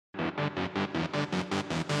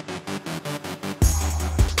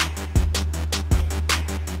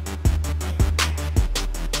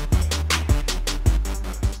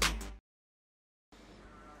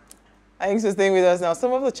Thanks for staying with us. Now,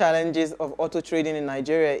 some of the challenges of auto trading in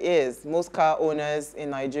Nigeria is most car owners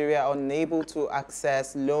in Nigeria are unable to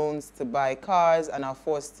access loans to buy cars and are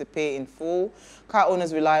forced to pay in full. Car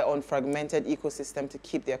owners rely on fragmented ecosystem to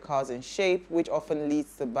keep their cars in shape, which often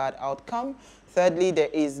leads to bad outcome. Thirdly, there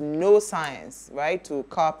is no science, right, to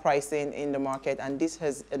car pricing in the market, and this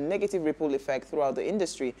has a negative ripple effect throughout the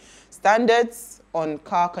industry. Standards on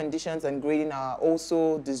car conditions and grading are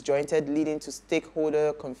also disjointed, leading to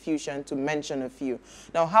stakeholder confusion, to mention a few.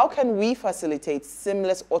 Now, how can we facilitate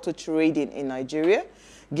seamless auto trading in Nigeria,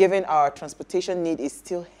 given our transportation need is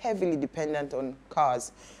still heavily dependent on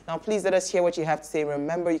cars? Now, please let us hear what you have to say.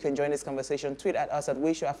 Remember, you can join this conversation. Tweet at us at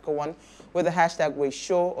WayShowAfrica1 with the hashtag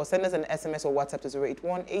WayShow, or send us an SMS or WhatsApp to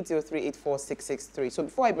 081-803-84663. So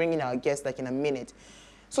before I bring in our guest, like in a minute,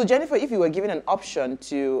 so Jennifer, if you were given an option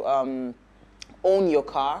to own your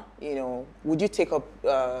car, you know, would you take up,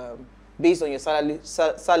 based on your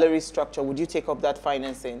salary structure, would you take up that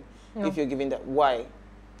financing? No. If you're given that? Why?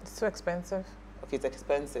 It's too expensive. Okay, it's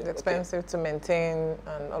expensive. It's expensive to maintain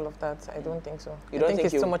and all of that. I don't think so. You don't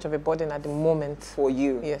think it's too much of a burden at the moment. For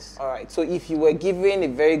you? Yes. All right. So if you were given a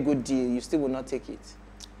very good deal, you still would not take it?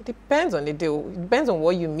 It depends on the deal. It depends on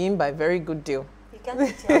what you mean by very good deal.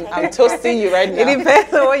 I'm toasting you right now. It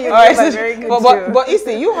depends on what you mean by very good deal. But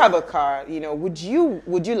Issa, you have a car, you know, would you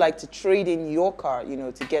like to trade in your car, you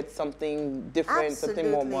know, to get something different,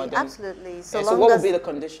 something more modern? Absolutely. So what would be the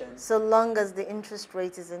conditions? So long as the interest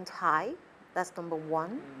rate isn't high, that's number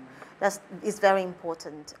one. It's very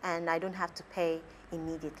important, and I don't have to pay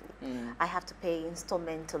immediately. I have to pay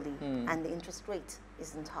instrumentally, and the interest rate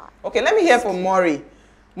isn't high. Okay, let me hear from Maury.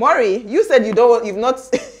 Maury, you said you're not even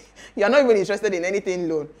interested in anything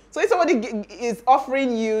loan. So if somebody is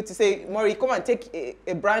offering you to say, Maury, come and take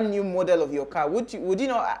a brand new model of your car, would you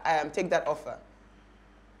not take that offer?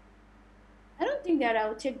 I don't think that I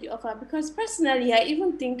would take the offer, because personally, I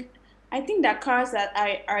think that cars are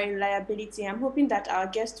a liability. I'm hoping that our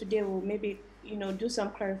guest today will maybe, you know, do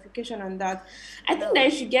some clarification on that. I think that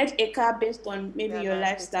you should get a car based on maybe your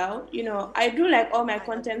lifestyle. You know, I do like all my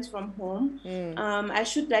contents from home. I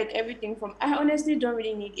shoot like everything from, I honestly don't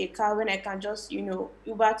really need a car when I can just, you know,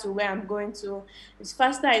 Uber to where I'm going to. It's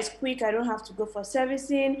faster, it's quick. I don't have to go for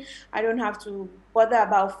servicing. I don't have to bother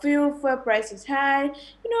about fuel price is high.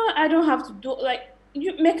 You know, I don't have to do, like,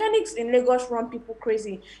 mechanics in Lagos run people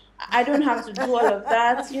crazy. I don't have to do all of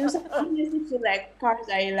that. You know, so I honestly feel like cars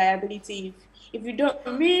are a liability. If you don't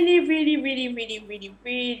really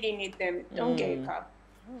need them, don't get a car.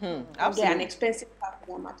 Don't get an expensive car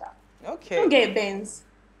for that matter. Okay. Don't get a Benz.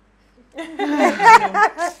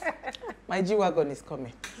 My G-Wagon is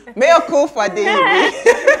coming. Mayokun Fadeyibi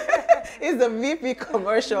is the VP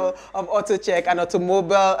Commercial of Autocheck, an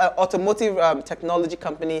automotive technology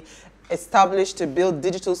company established to build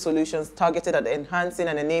digital solutions targeted at enhancing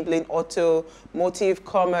and enabling automotive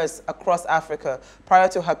commerce across Africa. Prior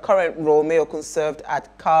to her current role, Mayokun served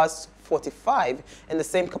at Cars 45 in the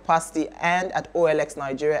same capacity and at OLX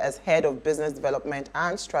Nigeria as Head of Business Development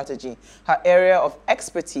and Strategy. Her area of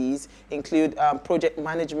expertise include project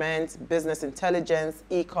management, business intelligence,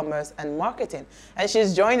 e-commerce, and marketing. And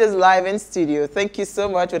she's joined us live in studio. Thank you so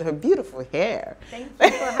much with her beautiful hair. Thank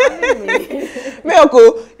you for having me.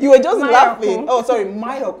 Mayokun, you were just laughing. Oh, sorry,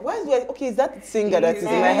 Mayokun. Okay, is that the singer that is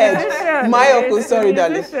in my head? Mayokun, sorry,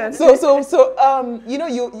 darling. So, you know,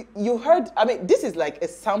 you heard, I mean, this is like a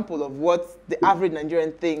sample of what the average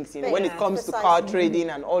Nigerian thinks, you know, when it comes to car trading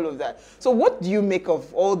and all of that. So what do you make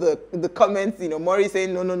of all the comments, you know, Maury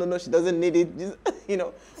saying, no, she doesn't need it, you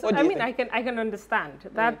know, what do you think? I can understand.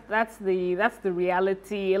 That's the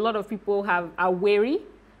reality. A lot of people are wary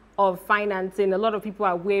of financing. A lot of people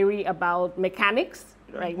are wary about mechanics,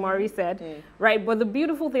 like Maury said, right? But the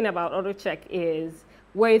beautiful thing about Autocheck is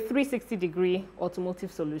we're a 360-degree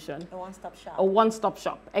automotive solution. A one-stop shop. A one-stop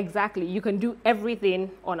shop, exactly. You can do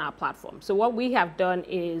everything on our platform. So what we have done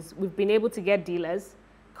is we've been able to get dealers,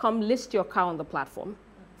 come list your car on the platform.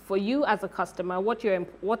 For you as a customer, what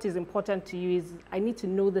is important to you is, I need to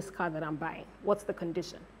know this car that I'm buying. What's the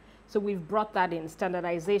condition? So we've brought that in,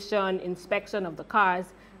 standardization, inspection of the cars.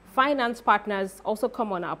 Finance partners also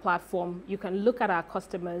come on our platform. You can look at our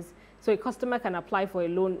customers. So a customer can apply for a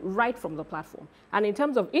loan right from the platform. And in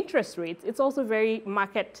terms of interest rates, it's also very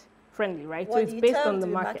market friendly, right? What so it's based on the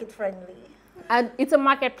market. Friendly? And it's a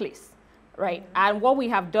marketplace, right? And what we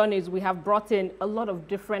have done is we have brought in a lot of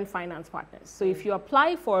different finance partners. So if you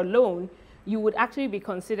apply for a loan, you would actually be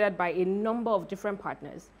considered by a number of different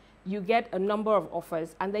partners. You get a number of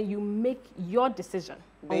offers, and then you make your decision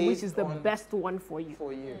on which is the best one for you.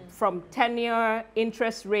 From tenure,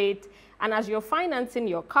 interest rate, and as you're financing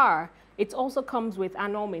your car, it also comes with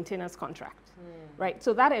annual maintenance contract, right?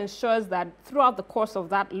 So that ensures that throughout the course of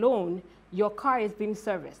that loan, your car is being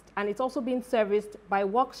serviced, and it's also being serviced by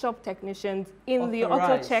workshop technicians in the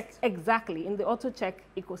Autocheck, exactly, in the Autocheck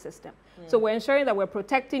ecosystem. So we're ensuring that we're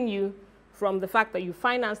protecting you from the fact that you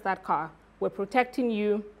financed that car. We're protecting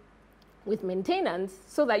you with maintenance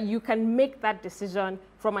so that you can make that decision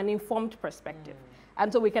from an informed perspective.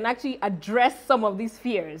 And so we can actually address some of these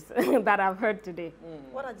fears that I've heard today.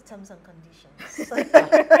 What are the terms and conditions?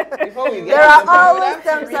 Before we get There are always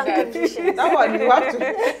terms and conditions. That one, you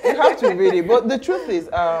have to read it. But the truth is,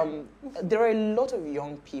 there are a lot of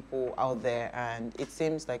young people out there, and it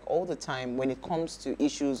seems like all the time when it comes to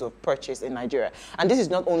issues of purchase in Nigeria, and this is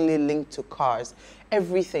not only linked to cars,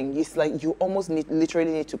 everything is like you almost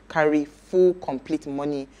literally need to carry full, complete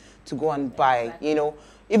money to go and buy, you know.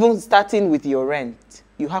 Even starting with your rent,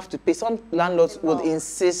 you have to pay. Some landlords would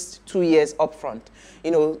insist 2 years upfront.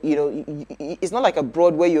 You know, it's not like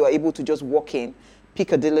abroad where you are able to just walk in,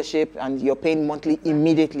 pick a dealership, and you're paying monthly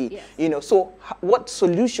immediately. Yes. You know, so what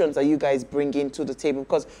solutions are you guys bringing to the table?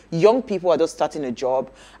 Because young people are just starting a job,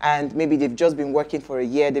 and maybe they've just been working for a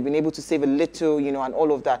year, they've been able to save a little, you know, and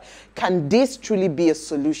all of that. Can this truly be a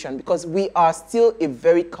solution? Because we are still a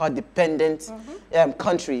very car-dependent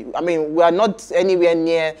country. I mean, we are not anywhere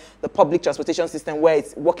near the public transportation system where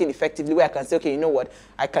it's working effectively, where I can say, okay, you know what,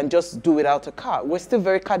 I can just do without a car. We're still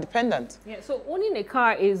very car-dependent. Yeah, so owning a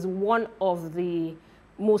car is one of the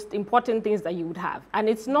most important things that you would have. And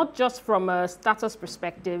it's not just from a status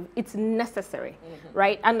perspective, it's necessary,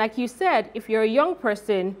 right? And like you said, if you're a young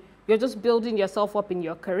person, you're just building yourself up in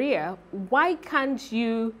your career, why can't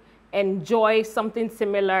you enjoy something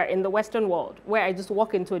similar in the Western world, where I just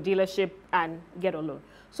walk into a dealership and get a loan?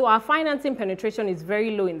 So our financing penetration is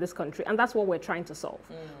very low in this country, and that's what we're trying to solve.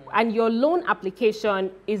 And your loan application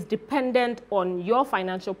is dependent on your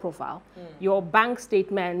financial profile, your bank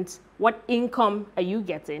statement, what income are you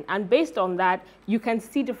getting, and based on that, you can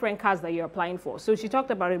see different cars that you're applying for. So she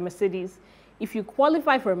talked about a Mercedes. If you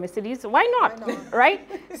qualify for a Mercedes, why not? Right?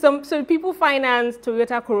 So people finance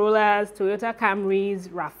Toyota Corollas, Toyota Camrys,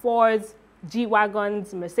 RAV4s,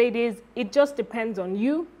 G-Wagons, Mercedes. It just depends on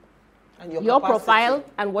you, and your profile,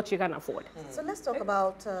 and what you can afford. So let's talk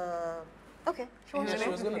about, okay. She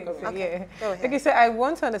was going to cover it. Yeah. Go ahead. Okay, so I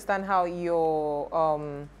want to understand how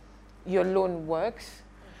your loan works.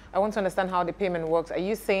 I want to understand how the payment works. Are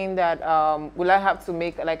you saying that will I have to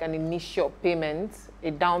make like an initial payment,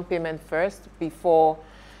 a down payment first before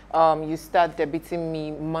you start debiting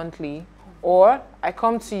me monthly? Or I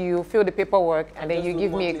come to you, fill the paperwork, and then you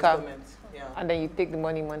give me a car, and then you take the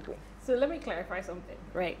money monthly? So let me clarify something,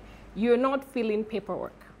 right? You're not filling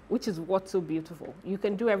paperwork, which is what's so beautiful. You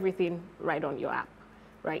can do everything right on your app,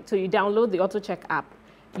 right? So you download the Autocheck app,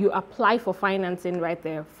 you apply for financing right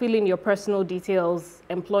there, fill in your personal details,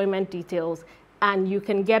 employment details, and you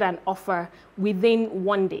can get an offer within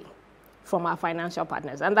 1 day from our financial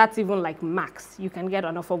partners. And that's even like max. You can get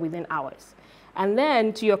an offer within hours. And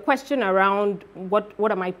then to your question around what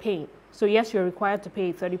am I paying? So yes, you're required to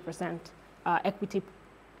pay 30%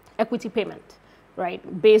 equity payment,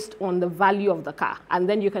 right, based on the value of the car. And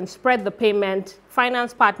then you can spread the payment.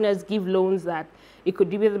 Finance partners give loans that it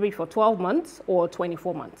could either be for 12 months or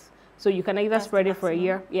 24 months. So you can either spread it for a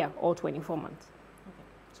year, or 24 months.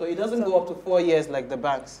 So it doesn't go up to 4 years like the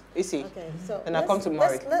banks, you see? Okay, so and I come to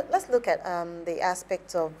Mari. let's look at the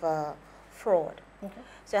aspects of fraud. Okay.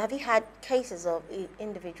 So have you had cases of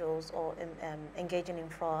individuals or engaging in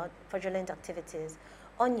fraudulent activities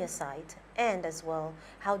on your site? And as well,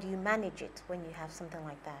 how do you manage it when you have something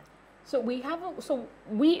like that? So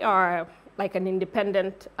we are like an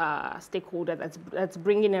independent stakeholder that's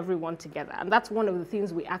bringing everyone together. And that's one of the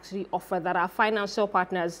things we actually offer that our financial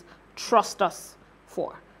partners trust us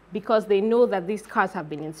for, because they know that these cars have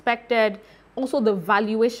been inspected. Also, the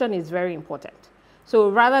valuation is very important. So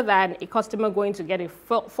rather than a customer going to get a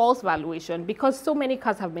false valuation, because so many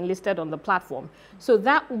cars have been listed on the platform, so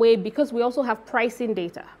that way, because we also have pricing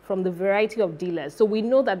data from the variety of dealers, so we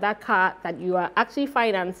know that that car that you are actually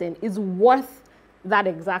financing is worth that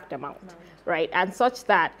exact amount, right? And such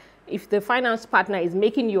that if the finance partner is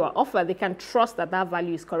making you an offer, they can trust that that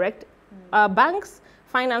value is correct. Banks,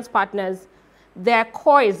 finance partners, their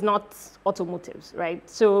core is not automotives, right?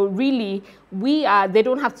 So really, they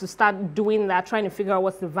don't have to start doing that, trying to figure out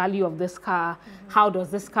what's the value of this car, how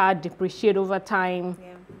does this car depreciate over time,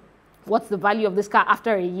 what's the value of this car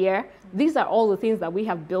after a year. These are all the things that we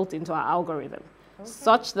have built into our algorithm,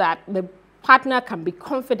 such that the partner can be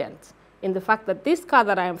confident in the fact that this car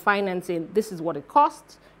that I am financing, this is what it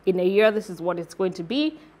costs. In a year, this is what it's going to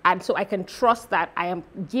be. And so I can trust that I am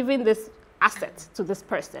giving this asset to this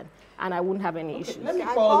person, and I wouldn't have any issues. Let me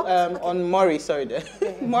call on Maury, sorry there.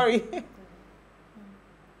 Maury.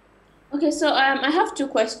 Okay, so I have two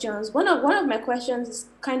questions. One of my questions is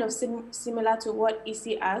kind of similar to what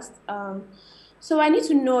Issy asked. So I need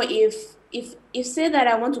to know if say that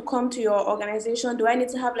I want to come to your organization, do I need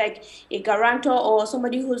to have like a guarantor or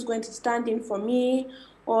somebody who's going to stand in for me,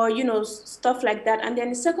 or stuff like that? And then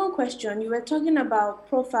the second question, you were talking about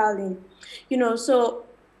profiling, so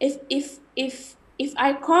if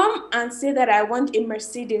I come and say that I want a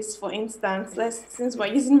Mercedes, for instance, since we're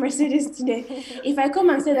using Mercedes today, if I come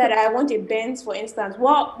and say that I want a Benz, for instance,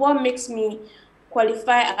 what makes me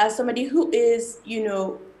qualify as somebody who is,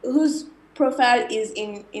 whose profile is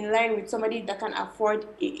in line with somebody that can afford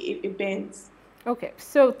a Benz? Okay,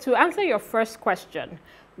 so to answer your first question,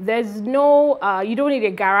 there's no, you don't need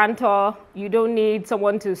a guarantor, you don't need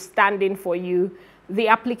someone to stand in for you. The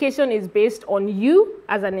application is based on you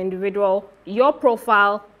as an individual, your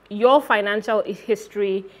profile, your financial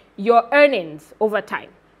history, your earnings over time.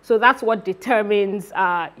 So that's what determines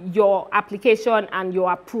your application and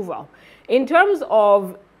your approval. In terms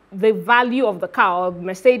of the value of the car, or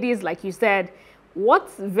Mercedes, like you said,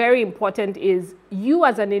 what's very important is you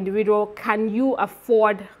as an individual, can you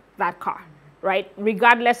afford that car, right?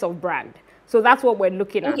 Regardless of brand. So that's what we're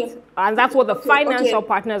looking at. And that's what the financial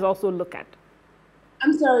partners also look at.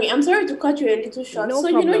 I'm sorry to cut you a little short. No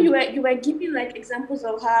so problem. You were giving like examples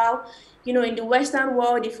of how, in the Western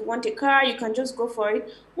world, if you want a car, you can just go for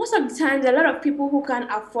it. Most of the times, a lot of people who can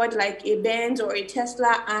afford like a Benz or a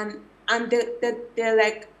Tesla, and they're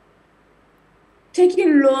like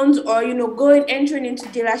taking loans or entering into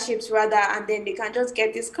dealerships rather, and then they can just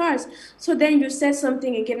get these cars. So then you said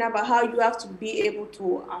something again about how you have to be able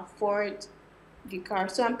to afford the car.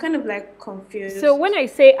 So I'm kind of like confused. So when I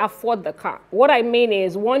say afford the car, what I mean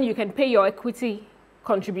is, one, you can pay your equity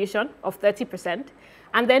contribution of 30%.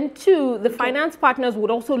 And then two, the finance partners would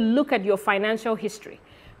also look at your financial history.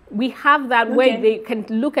 We have that where they can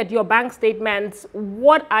look at your bank statements.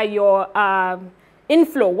 What are your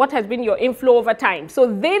inflow? What has been your inflow over time?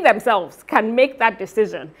 So they themselves can make that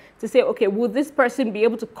decision to say, okay, will this person be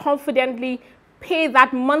able to confidently pay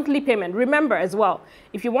that monthly payment? Remember as well,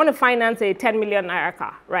 if you want to finance a 10 million naira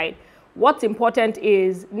car, right? What's important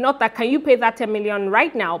is not that can you pay that 10 million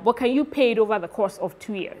right now, but can you pay it over the course of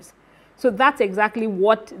 2 years? So that's exactly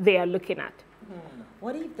what they are looking at.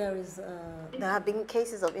 What if there have been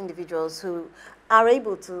cases of individuals who are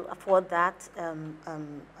able to afford that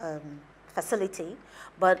facility,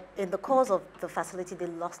 but in the course of the facility, they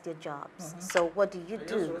lost their jobs. So what do you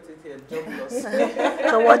do?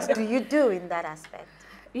 So what do you do in that aspect?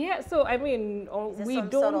 Yeah, so I mean, we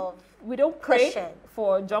don't pray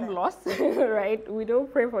for job loss, right? We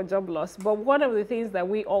don't pray for job loss. But one of the things that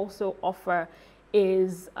we also offer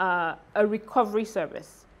is a recovery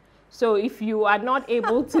service. So if you are not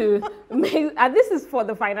able to make, and this is for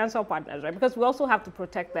the financial partners, right? Because we also have to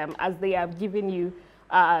protect them as they have given you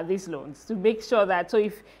these loans, to make sure that, so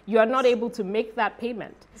if you are not able to make that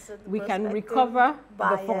payment, so we can recover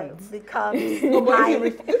the funds. No, but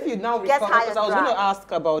if you now recover, because I was going to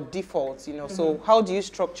ask about defaults, so how do you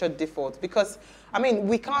structure defaults? Because, I mean,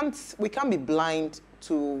 we can't be blind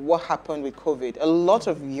to what happened with COVID. A lot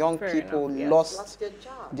of young people lost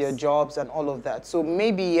their jobs and all of that. So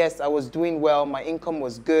maybe, yes, I was doing well, my income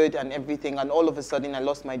was good and everything, and all of a sudden I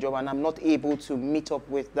lost my job and I'm not able to meet up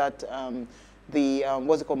with that,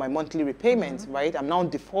 what's it called, my monthly repayments, right? I'm now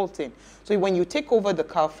defaulting. So when you take over the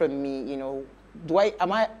car from me,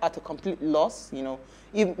 am I at a complete loss?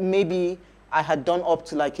 If maybe I had done up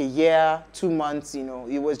to like a year, 2 months,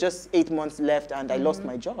 it was just 8 months left and I lost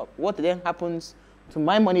my job. What then happens to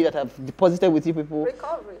my money that I've deposited with you people?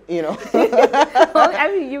 Recovery. Well, I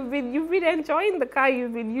mean, you've been enjoying the car,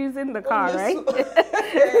 you've been using the car, right?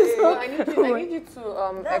 So I need you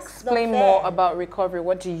to explain more about recovery.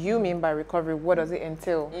 What do you mean by recovery? What does it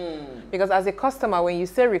entail? Because as a customer, when you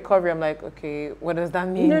say recovery, I'm like, okay, what does that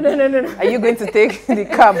mean? No. Are you going to take the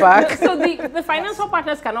car back? So the financial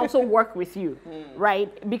partners can also work with you,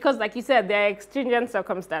 right? Because like you said, there are extringent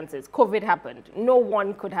circumstances. COVID happened. No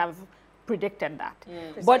one could have predicted that.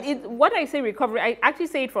 But when I say recovery, I actually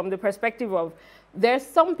say it from the perspective of there's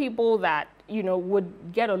some people that, would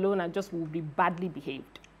get a loan and just would be badly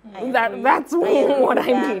behaved. That's what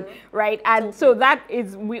I mean, right? And so that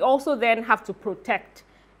is, we also then have to protect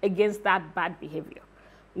against that bad behavior.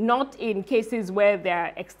 Not in cases where there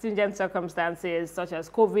are extingent circumstances such as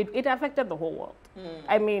COVID, it affected the whole world.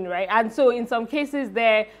 I mean, right? And so in some cases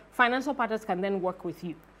there, financial partners can then work with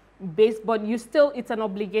you. But it's an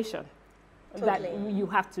obligation that you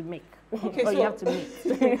have to make. Okay, or so you have to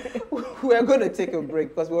meet. we're going to take a break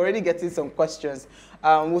because we're already getting some questions.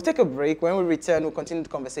 We'll take a break. When we return, we'll continue the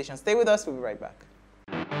conversation. Stay with us. We'll be right back.